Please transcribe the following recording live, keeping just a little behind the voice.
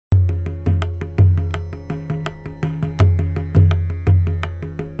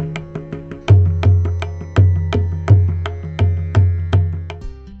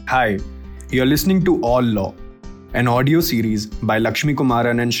Hi, you're listening to All Law, an audio series by Lakshmi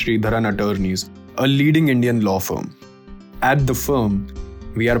Kumaran and Sridharan Attorneys, a leading Indian law firm. At the firm,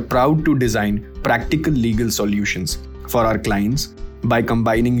 we are proud to design practical legal solutions for our clients by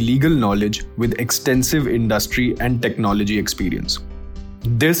combining legal knowledge with extensive industry and technology experience.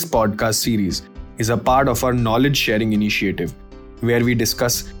 This podcast series is a part of our knowledge sharing initiative, where we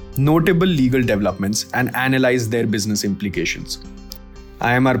discuss notable legal developments and analyze their business implications.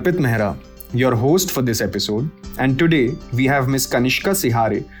 I am Arpit Mehra, your host for this episode, and today we have Ms. Kanishka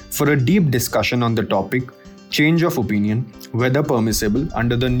Sihare for a deep discussion on the topic change of opinion, whether permissible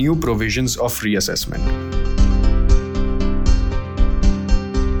under the new provisions of reassessment.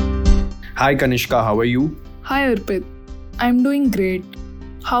 Hi Kanishka, how are you? Hi Arpit, I'm doing great.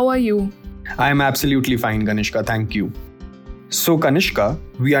 How are you? I am absolutely fine, Kanishka, thank you. So Kanishka,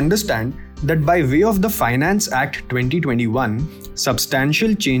 we understand that by way of the Finance Act 2021,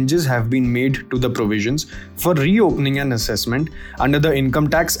 substantial changes have been made to the provisions for reopening an assessment under the Income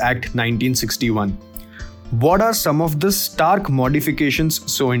Tax Act 1961. What are some of the stark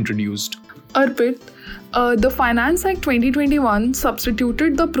modifications so introduced? Arpit, the Finance Act 2021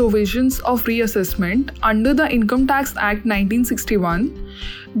 substituted the provisions of reassessment under the Income Tax Act 1961.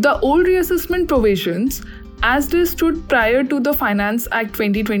 The old reassessment provisions, as they stood prior to the Finance Act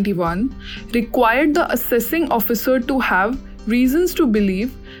 2021, required the assessing officer to have reasons to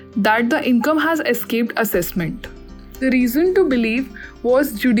believe that the income has escaped assessment. The reason to believe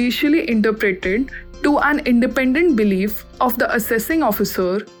was judicially interpreted to an independent belief of the assessing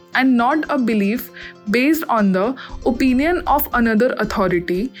officer and not a belief based on the opinion of another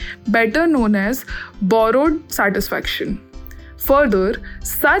authority, better known as borrowed satisfaction. Further,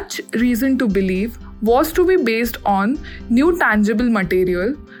 such reason to believe was to be based on new tangible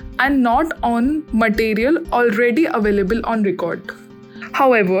material and not on material already available on record.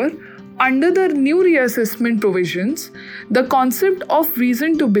 However, under the new reassessment provisions, the concept of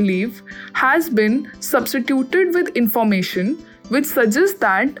reason to believe has been substituted with information which suggests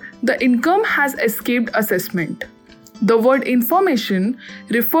that the income has escaped assessment. The word information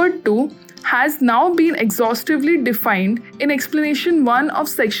referred to has now been exhaustively defined in Explanation 1 of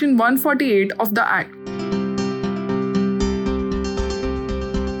Section 148 of the Act.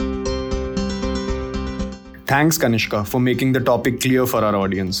 Thanks, Kanishka, for making the topic clear for our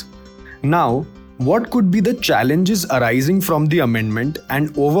audience. Now, what could be the challenges arising from the amendment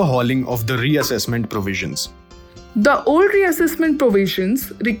and overhauling of the reassessment provisions? The old reassessment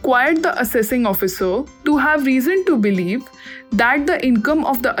provisions required the assessing officer to have reason to believe that the income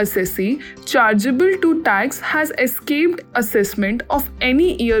of the assessee chargeable to tax has escaped assessment of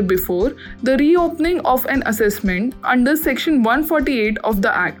any year before the reopening of an assessment under Section 148 of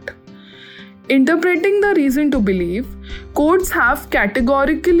the Act. Interpreting the reason to believe, courts have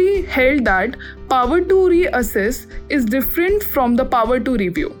categorically held that power to reassess is different from the power to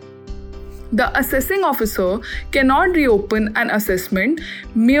review. The assessing officer cannot reopen an assessment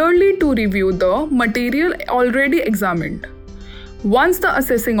merely to review the material already examined. Once the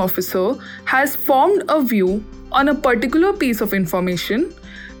assessing officer has formed a view on a particular piece of information,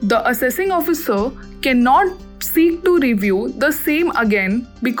 the assessing officer cannot seek to review the same again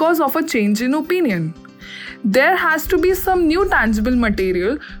because of a change in opinion. There has to be some new tangible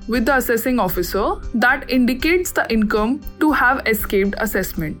material with the assessing officer that indicates the income to have escaped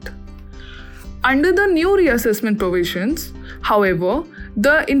assessment. Under the new reassessment provisions, however,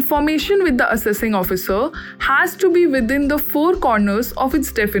 the information with the assessing officer has to be within the four corners of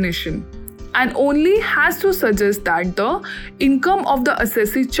its definition and only has to suggest that the income of the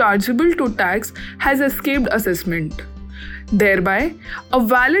assessee chargeable to tax has escaped assessment. Thereby, a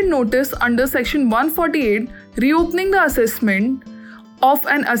valid notice under Section 148 reopening the assessment of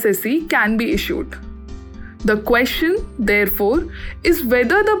an assessee can be issued. The question, therefore, is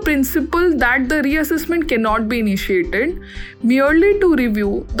whether the principle that the reassessment cannot be initiated merely to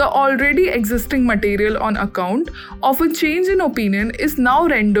review the already existing material on account of a change in opinion is now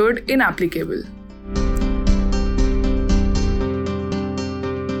rendered inapplicable.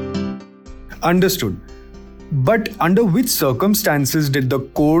 Understood. But under which circumstances did the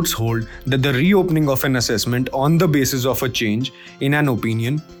courts hold that the reopening of an assessment on the basis of a change in an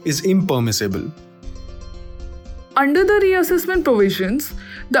opinion is impermissible? Under the reassessment provisions,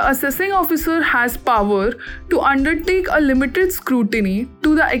 the assessing officer has power to undertake a limited scrutiny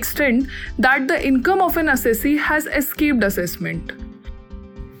to the extent that the income of an assessee has escaped assessment.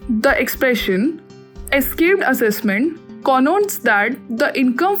 The expression escaped assessment connotes that the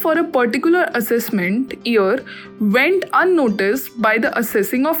income for a particular assessment year went unnoticed by the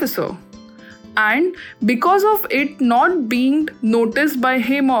assessing officer. and because of it not being noticed by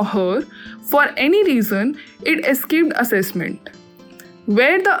him or her, for any reason, it escaped assessment.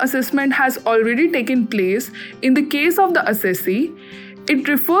 Where the assessment has already taken place in the case of the assessee, it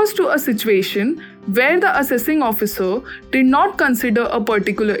refers to a situation where the assessing officer did not consider a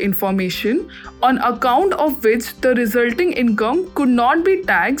particular information on account of which the resulting income could not be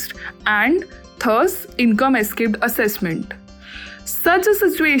taxed and thus income escaped assessment. Such a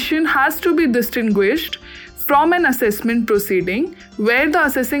situation has to be distinguished from an assessment proceeding where the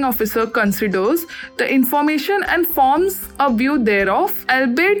assessing officer considers the information and forms a view thereof,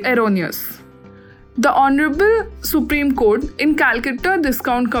 albeit erroneous. The Honorable Supreme Court in Calcutta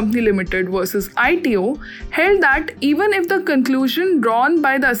Discount Company Limited versus ITO held that even if the conclusion drawn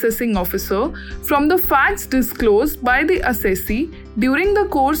by the assessing officer from the facts disclosed by the assessee during the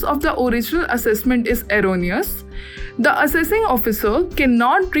course of the original assessment is erroneous, the assessing officer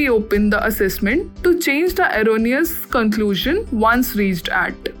cannot reopen the assessment to change the erroneous conclusion once reached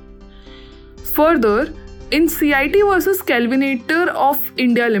at. Further, in CIT versus Kelvinator of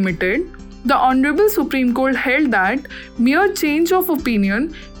India Limited, the Honorable Supreme Court held that mere change of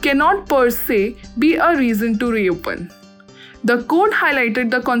opinion cannot per se be a reason to reopen. The court highlighted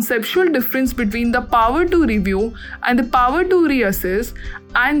the conceptual difference between the power to review and the power to reassess,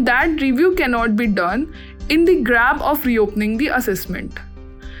 and that review cannot be done in the grab of reopening the assessment.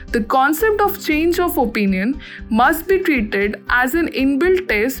 The concept of change of opinion must be treated as an inbuilt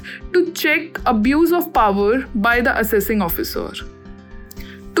test to check abuse of power by the assessing officer.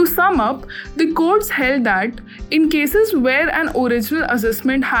 To sum up, the courts held that in cases where an original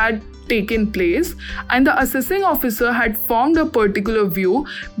assessment had taken place and the assessing officer had formed a particular view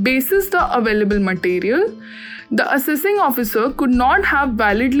basis the available material, the assessing officer could not have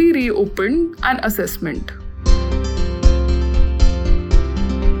validly reopened an assessment.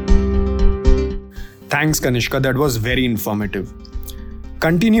 Thanks, Kanishka. That was very informative.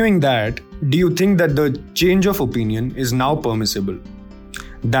 Continuing that, do you think that the change of opinion is now permissible?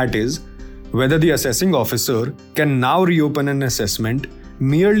 That is, whether the assessing officer can now reopen an assessment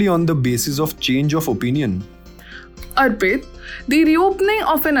merely on the basis of change of opinion. Arpit, the reopening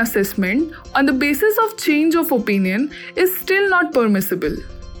of an assessment on the basis of change of opinion is still not permissible.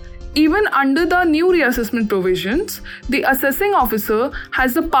 Even under the new reassessment provisions, the assessing officer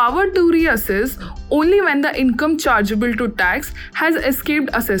has the power to reassess only when the income chargeable to tax has escaped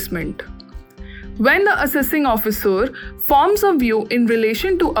assessment. When the assessing officer forms a view in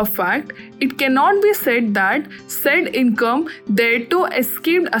relation to a fact, it cannot be said that said income thereto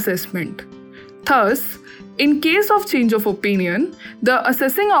escaped assessment. Thus, in case of change of opinion, the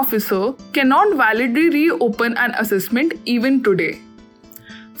assessing officer cannot validly reopen an assessment even today.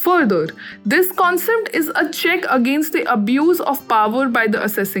 Further, this concept is a check against the abuse of power by the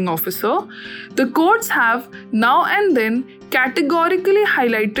assessing officer. The courts have now and then categorically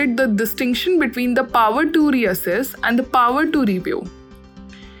highlighted the distinction between the power to reassess and the power to review.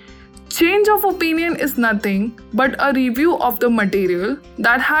 Change of opinion is nothing but a review of the material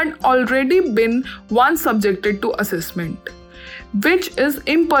that had already been once subjected to assessment, which is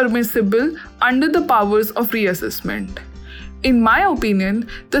impermissible under the powers of reassessment. In my opinion,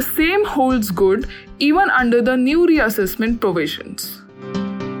 the same holds good even under the new reassessment provisions.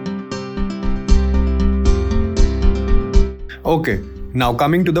 Okay, now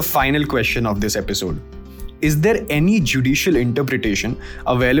coming to the final question of this episode. Is there any judicial interpretation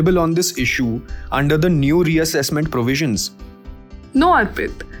available on this issue under the new reassessment provisions? No,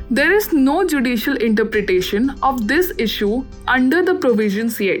 Arpit. There is no judicial interpretation of this issue under the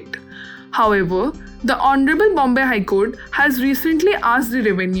provisions yet. However, the Honorable Bombay High Court has recently asked the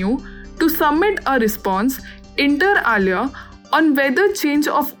Revenue to submit a response inter alia on whether change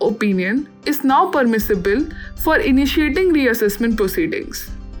of opinion is now permissible for initiating reassessment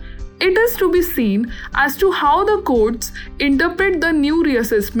proceedings. It is to be seen as to how the courts interpret the new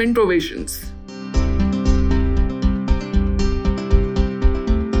reassessment provisions.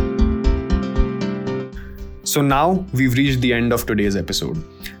 So now we've reached the end of today's episode.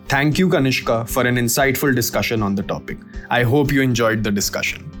 Thank you, Kanishka, for an insightful discussion on the topic. I hope you enjoyed the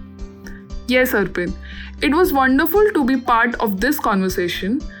discussion. Yes, Arpit. It was wonderful to be part of this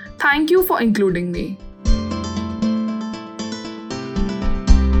conversation. Thank you for including me.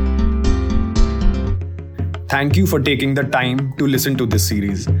 Thank you for taking the time to listen to this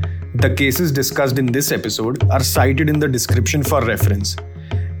series. The cases discussed in this episode are cited in the description for reference.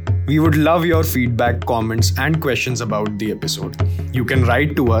 We would love your feedback, comments, and questions about the episode. You can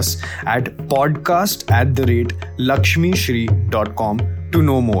write to us at podcast@lakshmishri.com to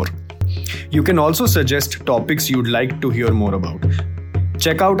know more. You can also suggest topics you'd like to hear more about.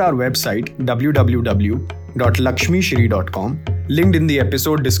 Check out our website www.lakshmishri.com, linked in the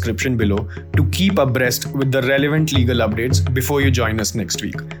episode description below, to keep abreast with the relevant legal updates before you join us next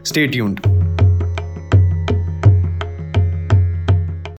week. Stay tuned.